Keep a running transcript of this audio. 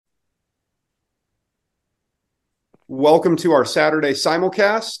Welcome to our Saturday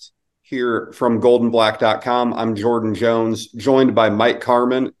Simulcast here from goldenblack.com. I'm Jordan Jones, joined by Mike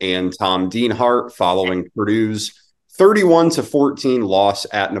Carmin and Tom Dienhart following Purdue's 31-14 loss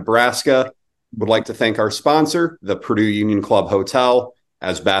at Nebraska. Would like to thank our sponsor, the Purdue Union Club Hotel.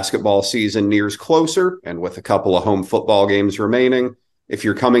 As basketball season nears closer and with a couple of home football games remaining, if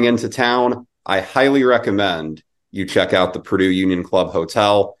you're coming into town, I highly recommend you check out the Purdue Union Club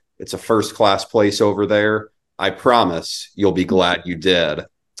Hotel. It's a first-class place over there. I promise you'll be glad you did.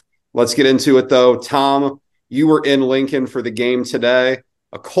 Let's get into it, though. Tom, you were in Lincoln for the game today.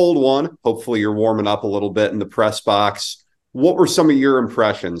 A cold one. Hopefully you're warming up a little bit in the press box. What were some of your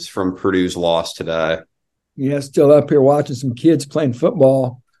impressions from Purdue's loss today? Yeah, still up here watching some kids playing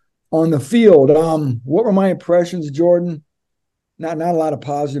football on the field. What were my impressions, Jordan? Not a lot of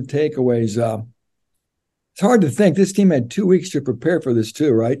positive takeaways. It's hard to think. This team had 2 weeks to prepare for this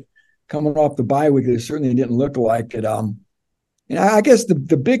too, right? Coming off the bye week, it certainly didn't look like it. And I guess the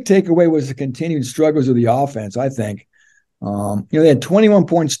big takeaway was the continued struggles of the offense, I think. They had 21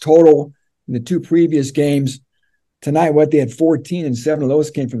 points total in the two previous games. Tonight, they had 14, and 7 of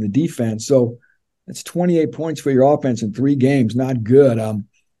those came from the defense. So that's 28 points for your offense in 3 games. Not good.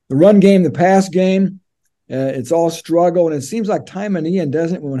 The run game, the pass game, it's all struggle. And it seems like time and end,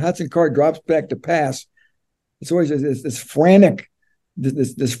 doesn't it? When Hudson Card drops back to pass, it's always this frenetic,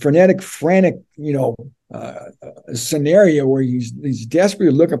 scenario where he's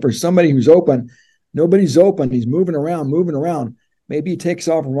desperately looking for somebody who's open. Nobody's open. He's moving around. Maybe he takes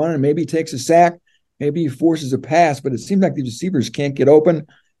off running. Maybe he takes a sack. Maybe he forces a pass. But it seems like the receivers can't get open.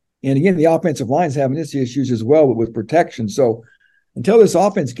 And again, the offensive line's having its issues as well with protection. So until this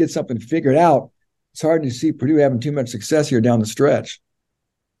offense gets something figured out, it's hard to see Purdue having too much success here down the stretch.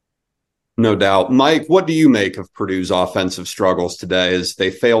 No doubt. Mike, what do you make of Purdue's offensive struggles today as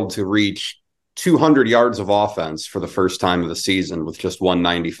they failed to reach 200 yards of offense for the first time of the season with just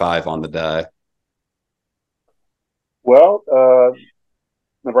 195 on the day? Well,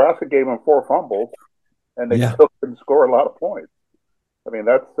 Nebraska gave them 4 fumbles, and they still couldn't score a lot of points. I mean,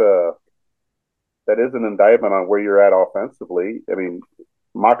 that is an indictment on where you're at offensively. I mean,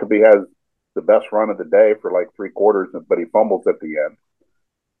 Maccabee has the best run of the day for like 3 quarters, but he fumbles at the end.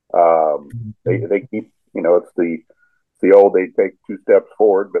 They keep, it's the old, they take 2 steps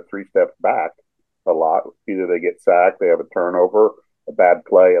forward, but 3 steps back a lot. Either they get sacked, they have a turnover, a bad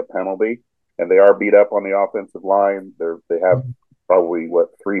play, a penalty, and they are beat up on the offensive line. They have probably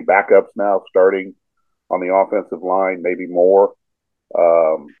 3 backups now starting on the offensive line, maybe more.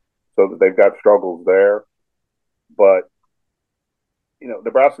 So they've got struggles there, but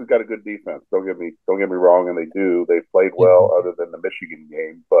Nebraska's got a good defense. Don't get me wrong, and they do. They played well, other than the Michigan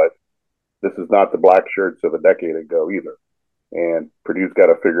game, but this is not the black shirts of a decade ago either. And Purdue's got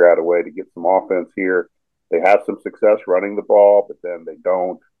to figure out a way to get some offense here. They have some success running the ball, but then they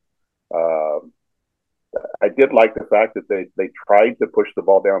don't. I did like the fact that they tried to push the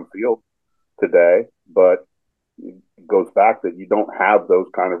ball downfield today, but it goes back that you don't have those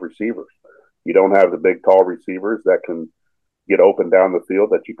kind of receivers. You don't have the big, tall receivers that can get open down the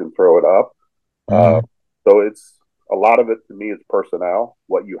field that you can throw it up. So it's a lot of it to me is personnel,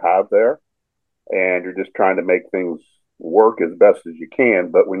 what you have there, and you're just trying to make things work as best as you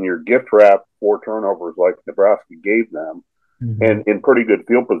can. But when you're gift wrapped 4 turnovers like Nebraska gave them, and in pretty good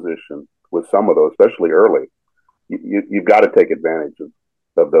field position with some of those, especially early, you've got to take advantage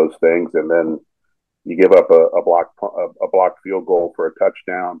of those things. And then you give up a blocked field goal for a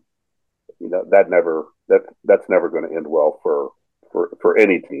touchdown. That's never going to end well for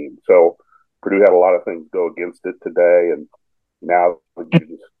any team. So Purdue had a lot of things go against it today, and now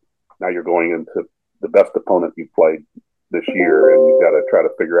you're going into the best opponent you played this year, and you've got to try to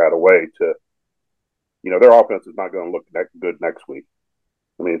figure out a way to, their offense is not going to look good next week.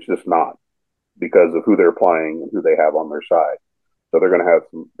 I mean, it's just not, because of who they're playing and who they have on their side. So they're going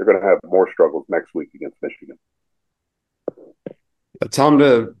to have more struggles next week against Michigan. Tom,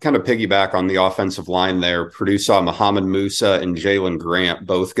 to kind of piggyback on the offensive line there, Purdue saw Muhammad Musa and Jalen Grant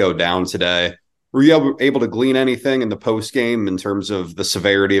both go down today. Were you able to glean anything in the postgame in terms of the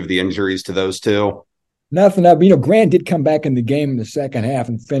severity of the injuries to those two? Nothing up. Grant did come back in the game in the second half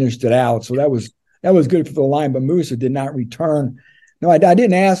and finished it out. So that was good for the line, but Musa did not return. No, I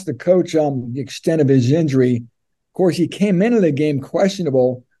didn't ask the coach the extent of his injury. Of course, he came into the game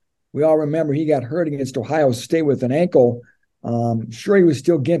questionable. We all remember he got hurt against Ohio State with an ankle. Sure, he was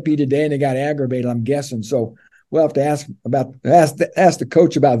still gimpy today, and they got aggravated, I'm guessing. So we'll have to ask the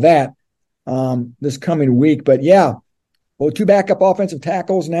coach about that this coming week. But yeah, 2 backup offensive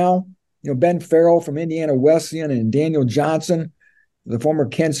tackles now. Ben Farrell from Indiana Wesleyan and Daniel Johnson, the former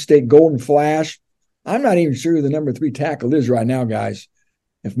Kent State Golden Flash. I'm not even sure who the number 3 tackle is right now, guys.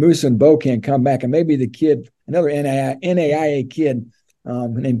 If Musa and Bo can't come back, and maybe the kid, another NAIA kid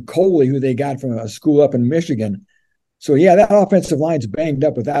named Coley, who they got from a school up in Michigan. So, yeah, that offensive line's banged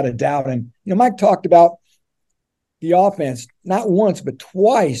up without a doubt. And, Mike talked about the offense not once, but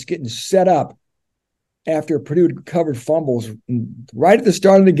twice getting set up after Purdue recovered fumbles. Right at the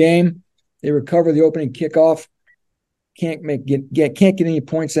start of the game, they recover the opening kickoff. Can't get any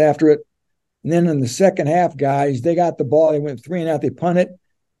points after it. And then in the second half, guys, they got the ball. They went 3 and out. They punt it,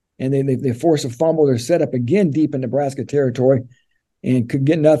 and they force a fumble. They're set up again deep in Nebraska territory and could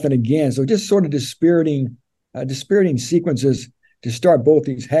get nothing again. So just sort of dispiriting sequences to start both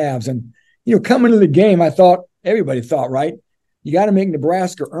these halves. And, coming into the game, everybody thought, right, you got to make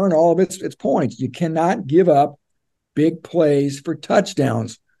Nebraska earn all of its points. You cannot give up big plays for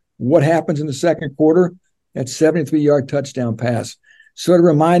touchdowns. What happens in the second quarter? That 73-yard touchdown pass sort of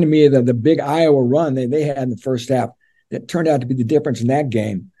reminded me of the big Iowa run they had in the first half that turned out to be the difference in that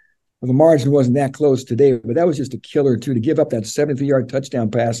game. Well, the margin wasn't that close today, but that was just a killer, too, to give up that 73-yard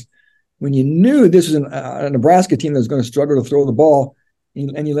touchdown pass when you knew this was a Nebraska team that was going to struggle to throw the ball,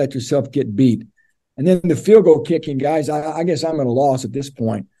 and you let yourself get beat. And then the field goal kicking, guys, I guess I'm at a loss at this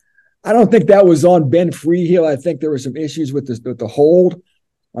point. I don't think that was on Ben Freehill. I think there were some issues with the hold.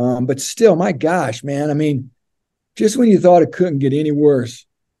 But still, my gosh, man, I mean, just when you thought it couldn't get any worse,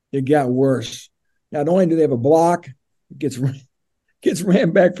 it got worse. Not only do they have a block, it gets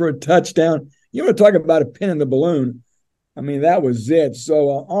ran back for a touchdown. You want to talk about a pin in the balloon. I mean, that was it. So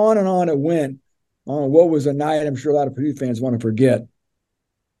on and on it went on what was a night I'm sure a lot of Purdue fans want to forget.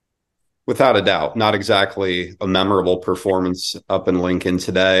 Without a doubt, not exactly a memorable performance up in Lincoln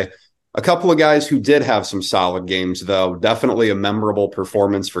today. A couple of guys who did have some solid games, though. Definitely a memorable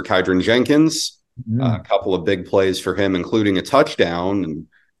performance for Kydron Jenkins. A couple of big plays for him, including a touchdown. And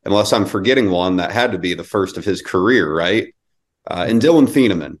unless I'm forgetting one, that had to be the first of his career, right? And Dylan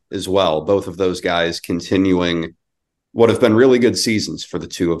Thieneman as well. Both of those guys continuing what have been really good seasons for the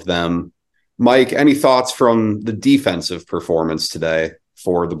two of them. Mike, any thoughts from the defensive performance today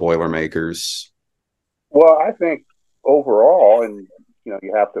for the Boilermakers? Well, I think overall, and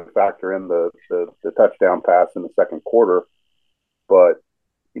you have to factor in the touchdown pass in the second quarter, but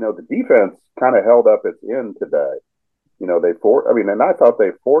the defense kind of held up its end today. And I thought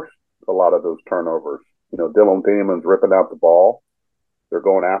they forced a lot of those turnovers. Dylan Thieneman's ripping out the ball. They're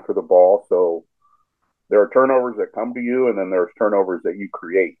going after the ball. So there are turnovers that come to you, and then there's turnovers that you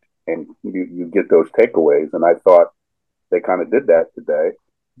create, and you get those takeaways. And I thought they kind of did that today.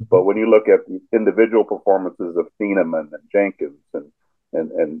 But when you look at the individual performances of Thieneman and Jenkins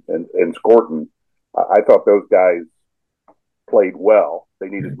and Scorton, I thought those guys played well. They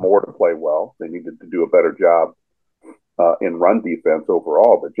needed more to play well. They needed to do a better job in run defense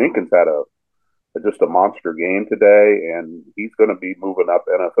overall. But Jenkins had just a monster game today, and he's going to be moving up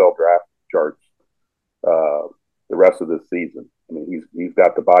NFL draft charts the rest of this season. I mean, he's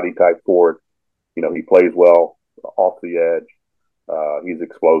got the body type for it. He plays well off the edge. He's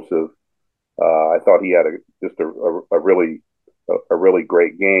explosive. I thought he had a really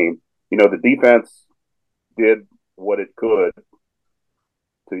great game. The defense did what it could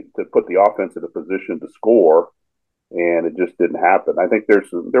to put the offense in a position to score, and it just didn't happen. I think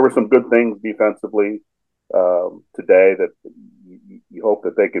there were some good things defensively today that you hope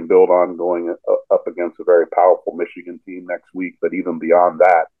that they can build on going up against a very powerful Michigan team next week. But even beyond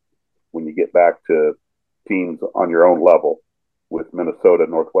that, when you get back to teams on your own level with Minnesota,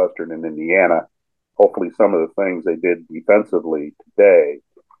 Northwestern, and Indiana, hopefully some of the things they did defensively today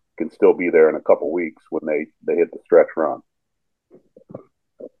can still be there in a couple weeks when they hit the stretch run.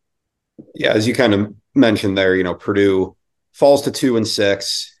 Yeah, as you kind of mentioned there, Purdue falls to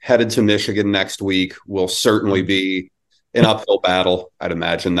 2-6, headed to Michigan next week. Will certainly be an uphill battle. I'd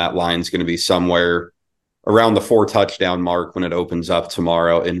imagine that line's going to be somewhere around the 4 touchdown mark when it opens up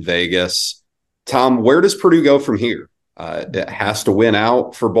tomorrow in Vegas. Tom, where does Purdue go from here? It has to win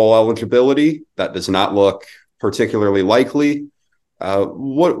out for bowl eligibility. That does not look particularly likely.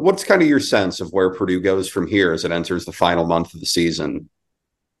 What's kind of your sense of where Purdue goes from here as it enters the final month of the season?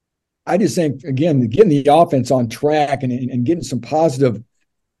 I just think, again, getting the offense on track and getting some positive,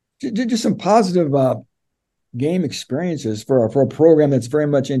 just some positive game experiences for a program that's very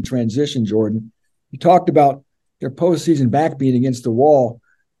much in transition, Jordan. You talked about their postseason backbeat against the wall,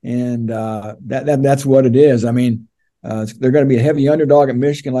 and that's what it is. I mean, they're going to be a heavy underdog at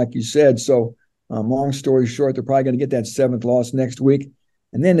Michigan, like you said. So, long story short, they're probably going to get that 7th loss next week.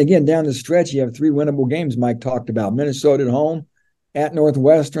 And then, again, down the stretch, you have 3 winnable games Mike talked about. Minnesota at home, at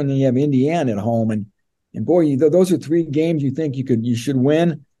Northwestern, then you have Indiana at home. And boy, those are 3 games you think you should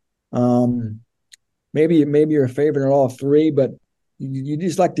win. maybe you're a favorite in all three, but you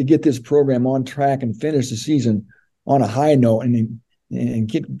just like to get this program on track and finish the season on a high note and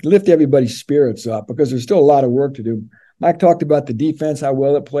lift everybody's spirits up, because there's still a lot of work to do. Mike talked about the defense, how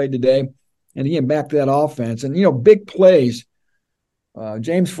well it played today, and again, back to that offense. And, big plays.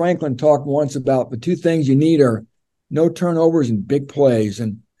 James Franklin talked once about the two things you need are no turnovers and big plays.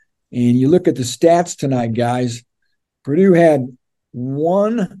 And you look at the stats tonight, guys. Purdue had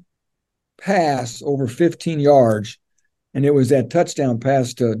one pass over 15 yards, and it was that touchdown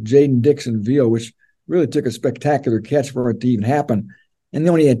pass to Jaden Dixon-Veal, which really took a spectacular catch for it to even happen. And they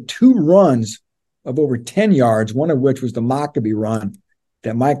only had two runs of over 10 yards, one of which was the Mockabee run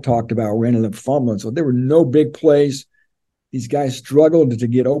that Mike talked about, where ended up fumbling. So there were no big plays. These guys struggled to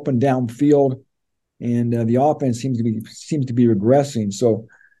get open downfield, and the offense seems to be regressing. So,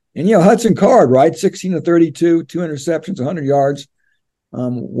 and Hudson Card, right, 16 of 32, 2 interceptions, 100 yards,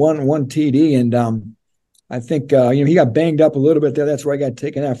 one TD, and I think he got banged up a little bit there. That's where I got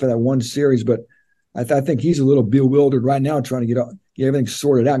taken out for that one series. But I think he's a little bewildered right now, trying to get everything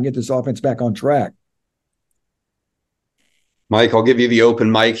sorted out and get this offense back on track. Mike, I'll give you the open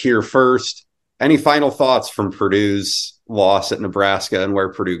mic here first. Any final thoughts from Purdue's loss at Nebraska and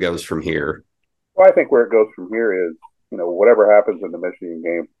where Purdue goes from here? Well, I think where it goes from here is, whatever happens in the Michigan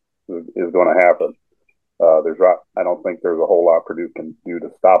game is going to happen. I don't think there's a whole lot Purdue can do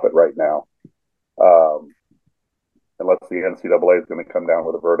to stop it right now, unless the NCAA is going to come down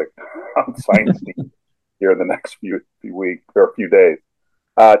with a verdict on science here in the next few weeks or few days.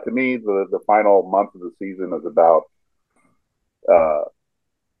 To me, the final month of the season is about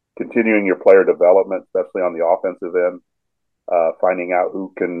continuing your player development, especially on the offensive end, finding out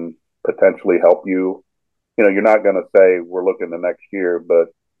who can potentially help you. You're not going to say we're looking to next year, but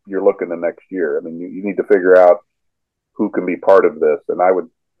you're looking to next year. I mean, you need to figure out who can be part of this. And I would,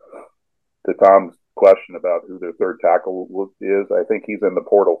 to Tom's question about who their third tackle is, I think he's in the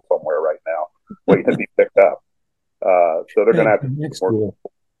portal somewhere right now, waiting to be picked up. So they're going to have to do more,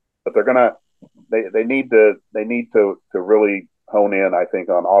 but they need to really hone in, I think,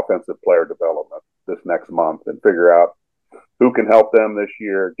 on offensive player development this next month and figure out who can help them this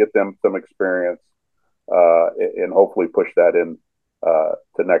year, get them some experience, and hopefully push that in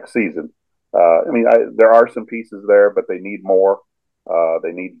to next season. There are some pieces there, but they need more.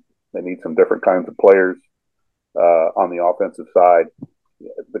 They need some different kinds of players on the offensive side.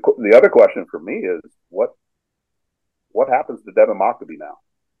 The other question for me is what happens to Devin Mockabee now,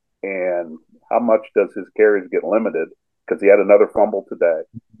 and how much does his carries get limited? Because he had another fumble today,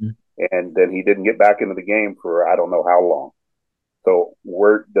 and then he didn't get back into the game for I don't know how long. So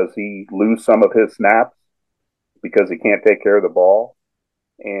where does he lose some of his snaps because he can't take care of the ball?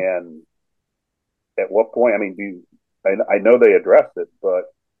 And at what point? I know they addressed it, but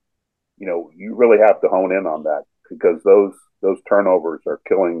you really have to hone in on that, because those turnovers are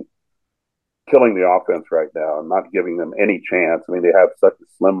killing the offense right now and not giving them any chance. They have such a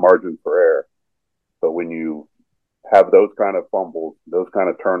slim margin for error. But when you have those kind of fumbles, those kind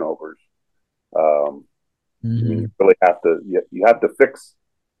of turnovers, you really have to fix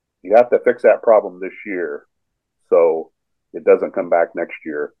that problem this year, so it doesn't come back next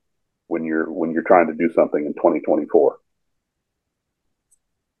year when you're trying to do something in 2024.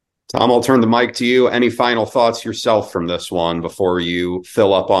 Tom, I'll turn the mic to you. Any final thoughts yourself from this one before you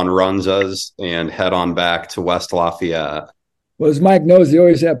fill up on Runza's and head on back to West Lafayette? Well, as Mike knows, they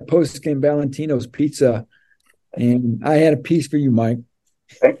always have post-game Valentino's pizza, and I had a piece for you, Mike.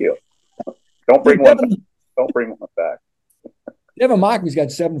 Thank you. Don't bring one back. Devin Mockabee got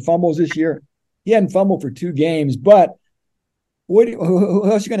 7 fumbles this year. He hadn't fumbled for 2 games, but who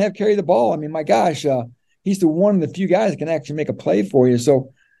else are you going to have carry the ball? My gosh, he's the one of the few guys that can actually make a play for you.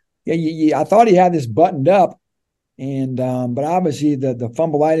 So, I thought he had this buttoned up, and but obviously the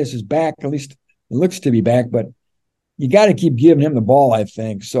fumbleitis is back. At least it looks to be back. But you got to keep giving him the ball, I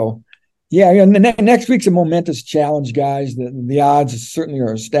think. So, and the next week's a momentous challenge, guys. The odds certainly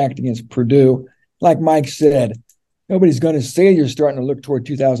are stacked against Purdue. Like Mike said, nobody's going to say you're starting to look toward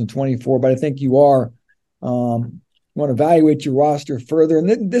 2024, but I think you are. You want to evaluate your roster further,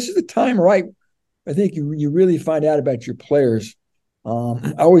 and this is the time, right? I think you really find out about your players.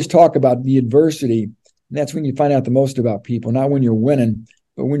 I always talk about the adversity, and that's when you find out the most about people, not when you're winning,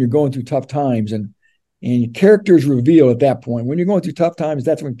 but when you're going through tough times. And character is revealed at that point. When you're going through tough times,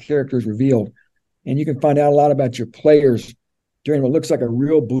 that's when character is revealed. And you can find out a lot about your players during what looks like a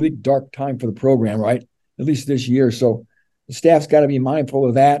real bleak, dark time for the program, right? At least this year. So the staff's got to be mindful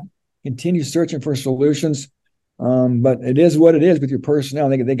of that, continue searching for solutions. But it is what it is with your personnel.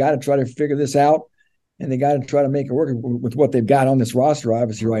 They got to try to figure this out, and they got to try to make it work with what they've got on this roster,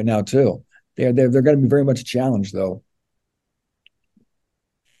 obviously, right now, too. They're going to be very much a challenge, though.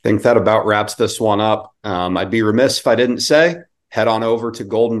 I think that about wraps this one up. I'd be remiss if I didn't say, head on over to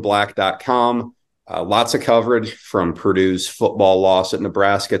goldenblack.com. Lots of coverage from Purdue's football loss at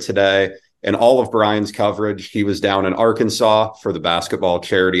Nebraska today, and all of Brian's coverage. He was down in Arkansas for the basketball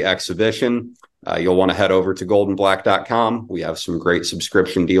charity exhibition. You'll want to head over to goldenblack.com. We have some great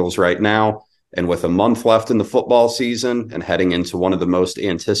subscription deals right now. And with a month left in the football season and heading into one of the most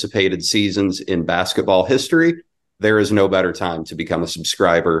anticipated seasons in basketball history, there is no better time to become a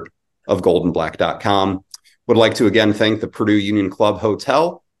subscriber of goldenblack.com. Would like to again thank the Purdue Union Club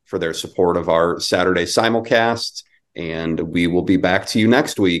Hotel for their support of our Saturday simulcasts. And we will be back to you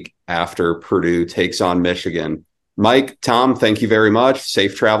next week after Purdue takes on Michigan. Mike, Tom, thank you very much.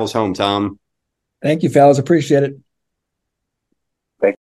 Safe travels home, Tom. Thank you, fellas. Appreciate it.